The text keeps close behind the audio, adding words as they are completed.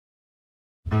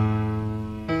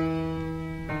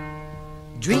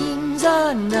Dreams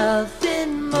are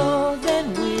nothing more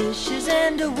than wishes,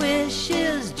 and a wish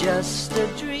is just a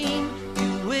dream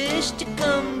you wish to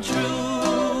come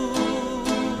true.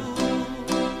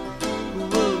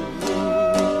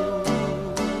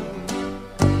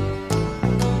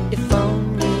 If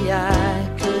only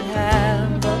I could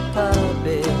have a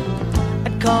puppy,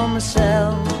 I'd call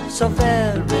myself so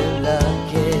very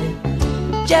lucky,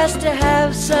 just to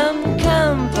have some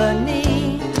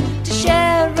company, to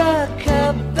share a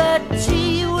cup of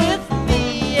tea with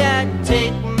me. I'd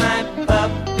take my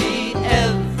puppy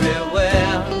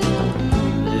everywhere.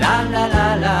 La la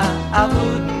la la, I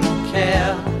wouldn't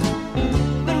care.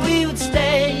 But we would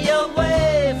stay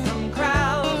away from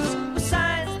crowds with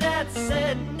signs that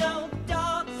said no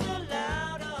dogs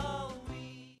allowed all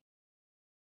week.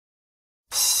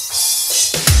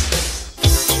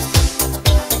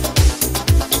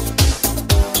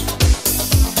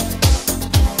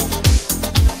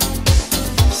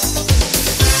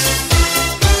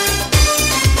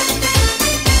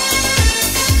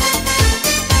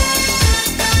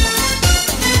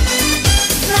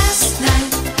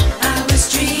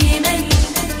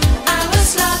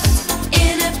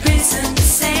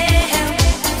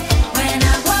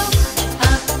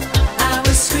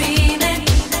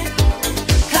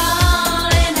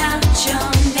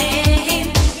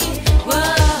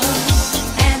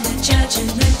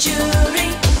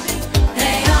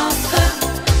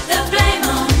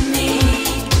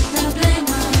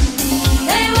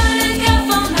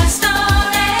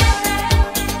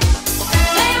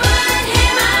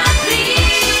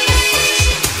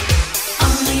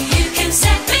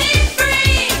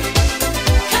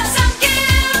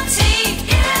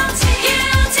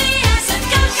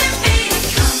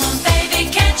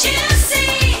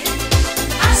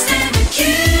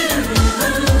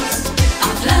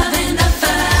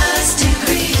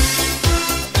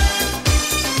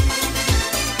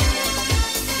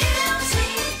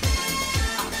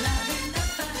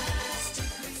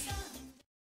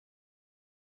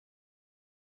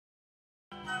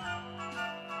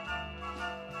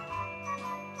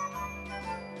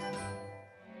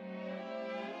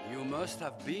 You must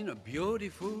have been a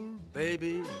beautiful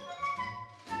baby.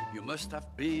 You must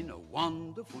have been a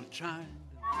wonderful child.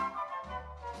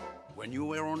 When you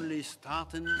were only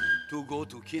starting to go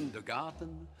to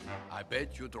kindergarten, I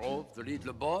bet you drove the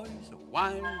little boys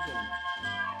wild.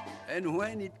 And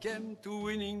when it came to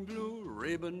winning blue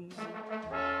ribbons,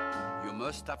 you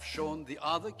must have shown the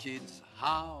other kids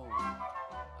how.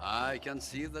 I can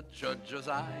see the judge's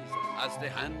eyes as they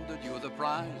handed you the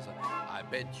prize. I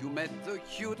bet you met the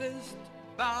cutest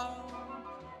bow.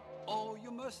 Oh,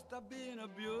 you must have been a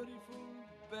beautiful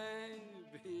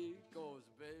baby, 'cause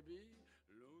baby,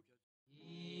 look at...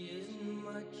 He isn't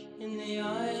much in the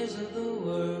eyes of the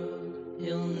world.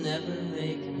 He'll never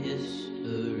make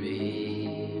history.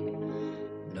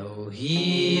 No,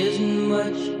 he isn't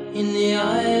much in the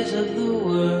eyes of the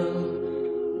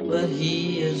world, but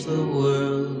he is the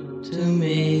world to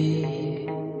me.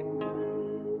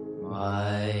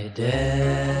 My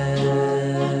dad.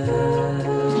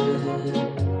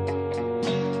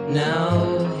 Now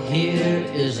here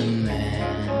is a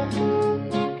man.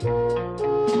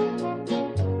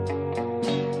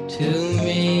 To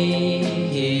me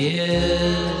he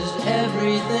is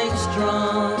everything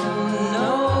strong. No,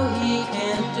 he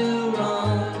can't do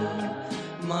wrong.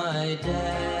 My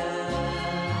dad.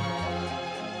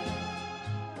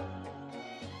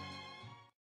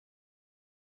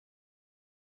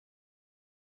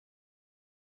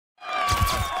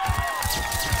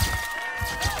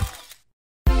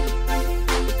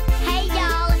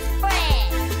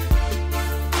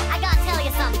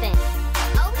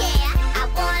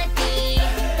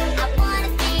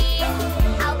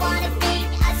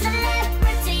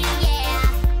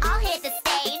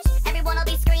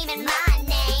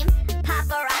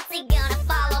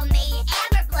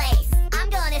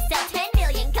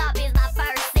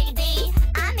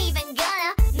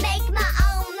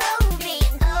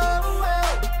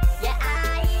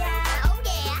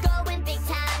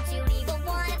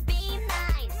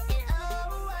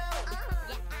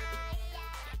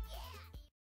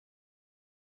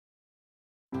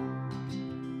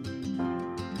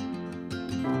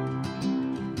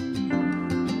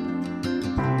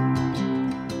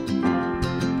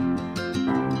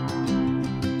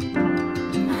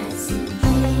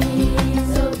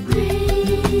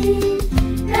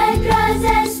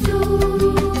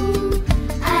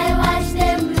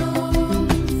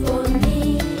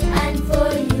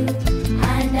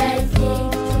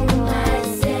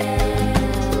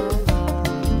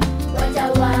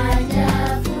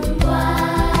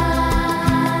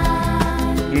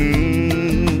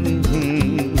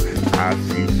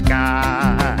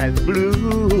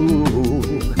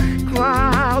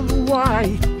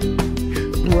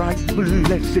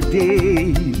 the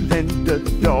days and the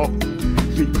dark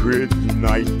secret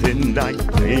night, and I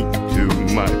think to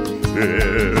myself,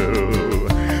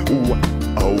 what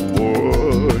a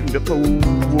wonderful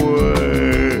world.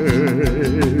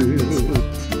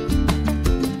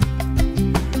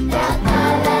 The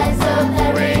colors of the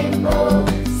rainbow,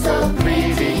 so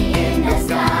pretty in the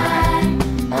sky,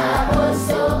 are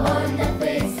also on the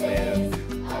faces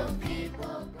of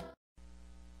people.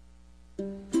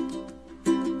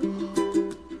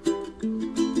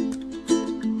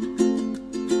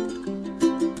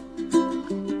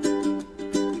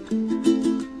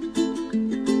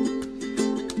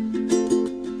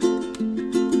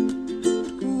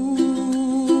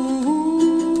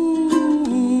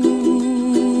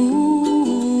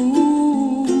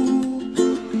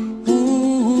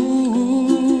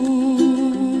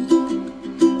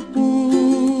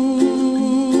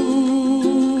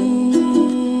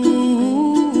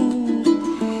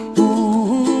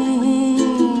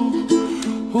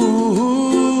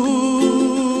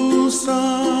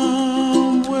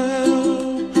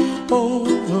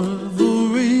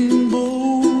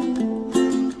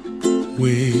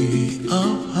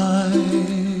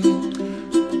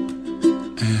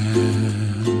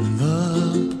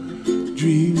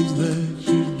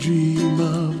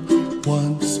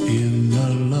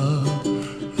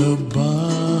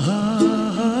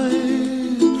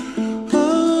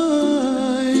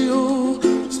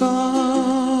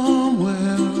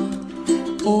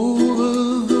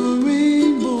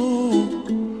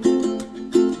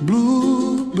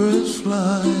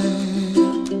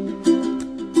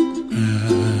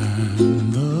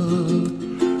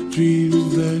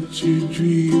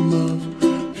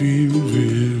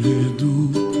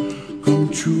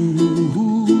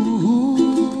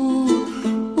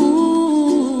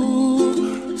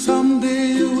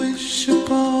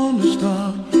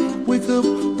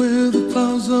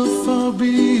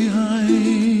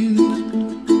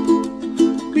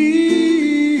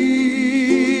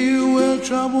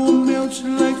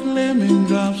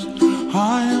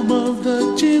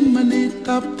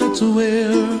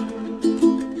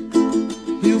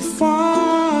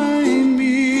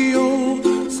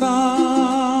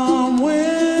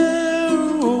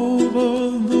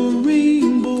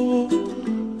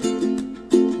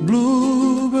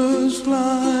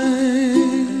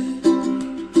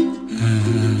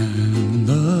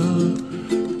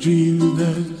 Dreams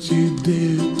that you